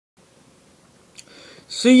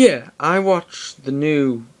So yeah, I watched the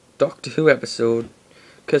new Doctor Who episode,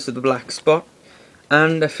 Curse of the Black Spot,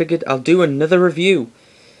 and I figured I'll do another review.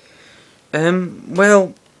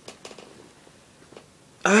 Well,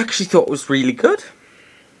 I actually thought it was really good.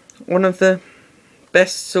 One of the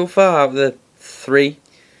best so far out of the three.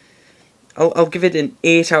 I'll give it an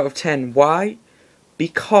 8 out of 10. Why?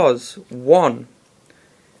 Because, one,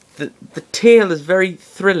 the tale is very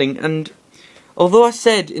thrilling, and although I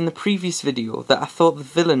said in the previous video that I thought the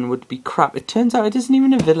villain would be crap, it turns out it isn't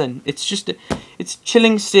even a villain. It's just it's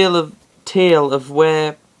chilling tale of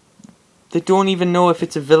where they don't even know if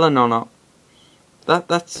it's a villain or not.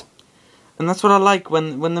 That's what I like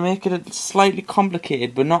when they make it slightly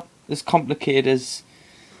complicated, but not as complicated as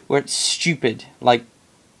where it's stupid, like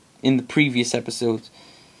in the previous episodes.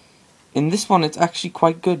 In this one, it's actually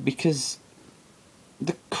quite good because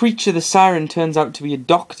the creature, the siren, turns out to be a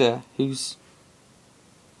doctor who's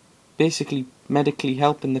basically medically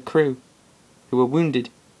helping the crew who are wounded.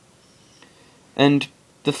 And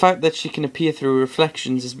the fact that she can appear through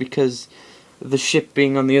reflections is because of the ship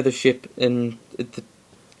being on the other ship and at the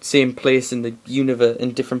same place in the universe,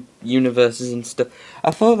 in different universes and stuff. I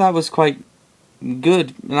thought that was quite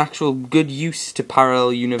good, an actual good use to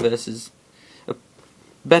parallel universes.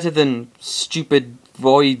 Better than stupid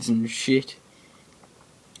voids and shit.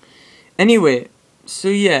 Anyway, so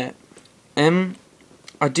yeah,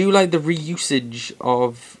 I do like the reusage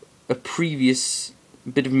of a previous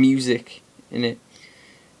bit of music in it.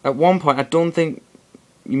 At one point, I don't think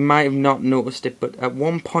you might have not noticed it, but at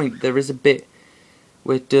one point there is a bit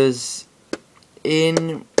where it does,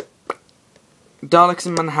 in Daleks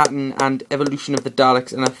in Manhattan and Evolution of the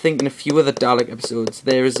Daleks, and I think in a few other Dalek episodes,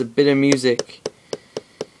 there is a bit of music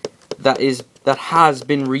that has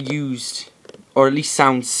been reused, or at least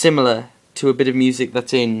sounds similar to a bit of music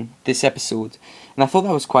that's in this episode. And I thought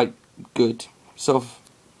that was quite good. Sort of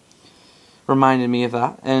reminded me of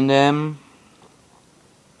that. And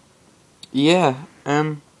yeah,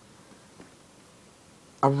 I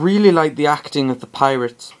really like the acting of the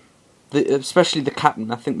pirates, especially the captain.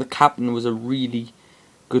 I think the captain was a really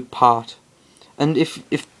good part. And if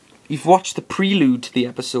you've watched the prelude to the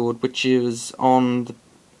episode, which is on the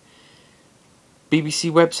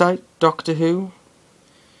BBC website, Doctor Who,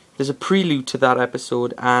 there's a prelude to that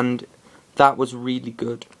episode, and that was really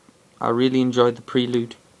good. I really enjoyed the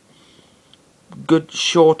prelude. Good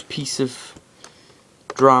short piece of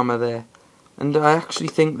drama there. And I actually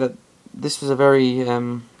think that this was a very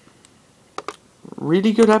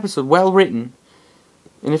really good episode, well written.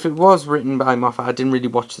 And if it was written by Moffat, I didn't really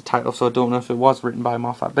watch the title, so I don't know if it was written by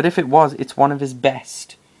Moffat. But if it was, it's one of his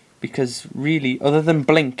best. Because really, other than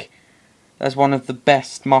Blink, that's one of the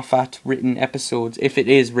best Moffat written episodes. If it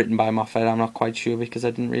is written by Moffat, I'm not quite sure because I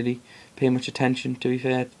didn't really pay much attention, to be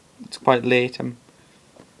fair. It's quite late, I'm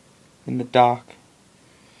in the dark.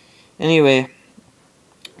 Anyway,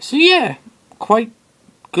 so yeah, quite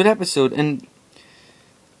good episode. And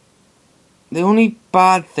the only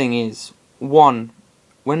bad thing is, one,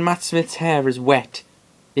 when Matt Smith's hair is wet,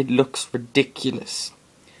 it looks ridiculous.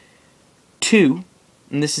 Two,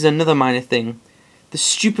 and this is another minor thing, the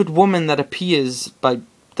stupid woman that appears by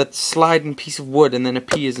that sliding piece of wood and then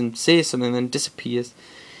appears and says something and then disappears.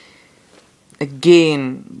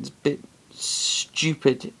 Again, it's a bit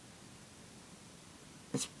stupid.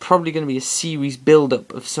 It's probably going to be a series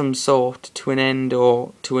build-up of some sort to an end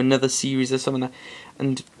or to another series or something.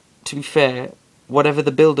 And to be fair, whatever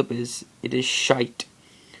the build-up is, it is shite.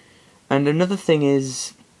 And another thing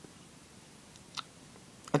is,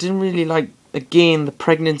 I didn't really like, again, the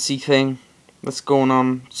pregnancy thing that's going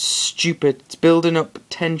on. Stupid. It's building up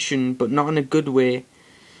tension, but not in a good way.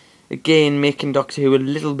 Again, making Doctor Who a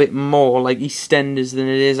little bit more like EastEnders than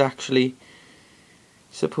it is actually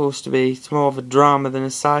supposed to be. It's more of a drama than a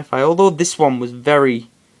sci-fi. Although this one was very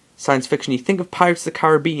science fiction. You think of Pirates of the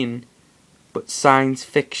Caribbean, but science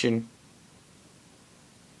fiction.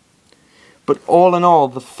 But all in all,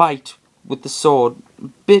 the fight with the sword, a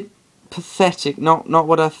bit pathetic. Not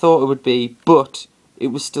what I thought it would be, but it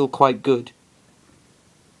was still quite good.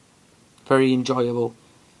 Very enjoyable.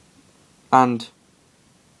 And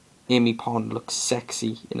Amy Pond looks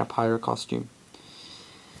sexy in a pirate costume.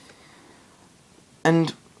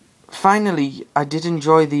 And finally, I did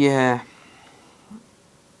enjoy the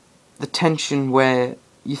tension where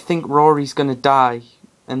you think Rory's gonna die,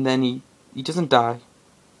 and then he doesn't die.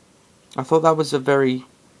 I thought that was a very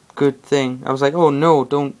good thing. I was like, oh no,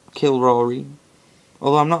 don't kill Rory.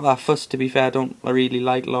 Although I'm not that fussed, to be fair. I don't really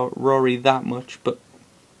like Rory that much, but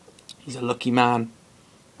he's a lucky man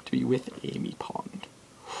to be with Amy Pond.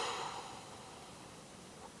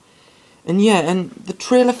 And yeah, and the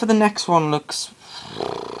trailer for the next one looks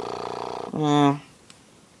I'm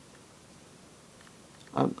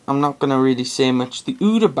not going to really say much. The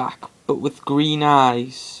Ood are back, but with green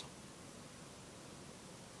eyes.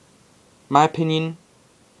 My opinion,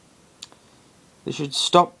 they should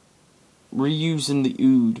stop reusing the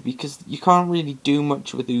Ood, because you can't really do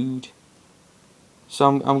much with Ood. So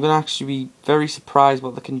I'm going to actually be very surprised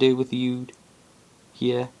what they can do with the Ood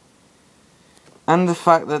here. And the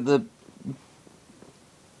fact that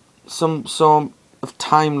some of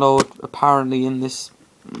Time Lord apparently in this...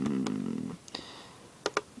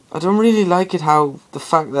 I don't really like it how the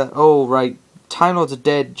fact that, oh right, Time Lords are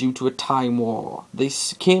dead due to a time war. They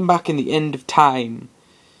came back in the end of time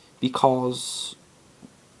because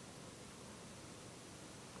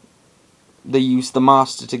they used the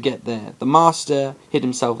Master to get there. The Master hid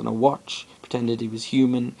himself in a watch, pretended he was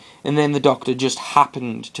human, and then the Doctor just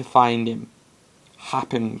happened to find him.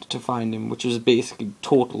 Which was basically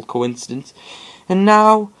total coincidence. And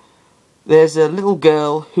now there's a little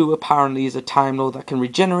girl who apparently is a Time Lord that can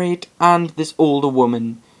regenerate, and this older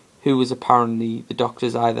woman who is apparently the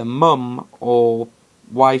Doctor's either mum or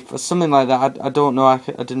wife or something like that. I don't know, I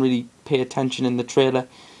didn't really pay attention in the trailer.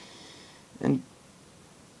 And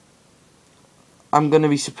I'm going to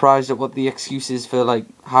be surprised at what the excuse is for, like,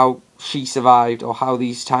 how she survived, or how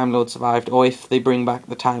these Time Lords survived, or if they bring back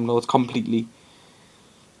the Time Lords completely.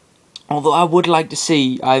 Although I would like to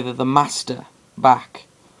see either the Master back,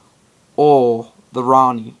 or the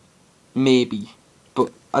Rani, maybe.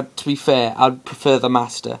 But to be fair, I'd prefer the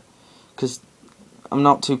Master, because I'm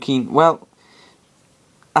not too keen. Well,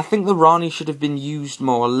 I think the Rani should have been used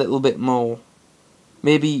more, a little bit more.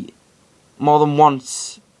 Maybe more than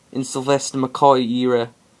once in Sylvester McCoy era.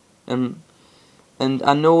 And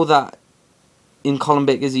I know that in Colin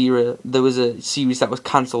Baker's era, there was a series that was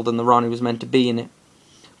cancelled and the Rani was meant to be in it.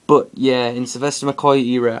 But yeah, in Sylvester McCoy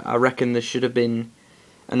era, I reckon there should have been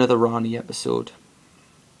another Rani episode.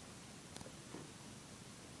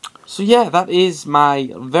 So yeah, that is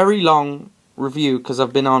my very long review, because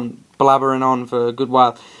I've been blabbering on for a good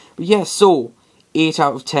while. But yeah, so 8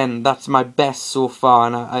 out of 10, that's my best so far,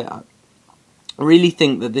 and I really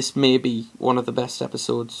think that this may be one of the best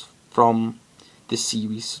episodes from this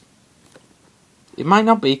series. It might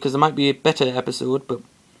not be, because there might be a better episode, but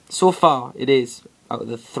so far it is, out of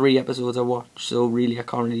the 3 episodes I watched, so really I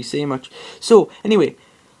can't really say much. So, anyway,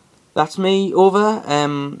 that's me over.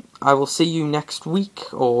 I will see you next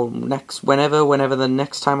week, or whenever the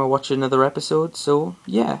next time I watch another episode, so,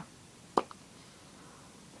 yeah.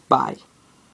 Bye.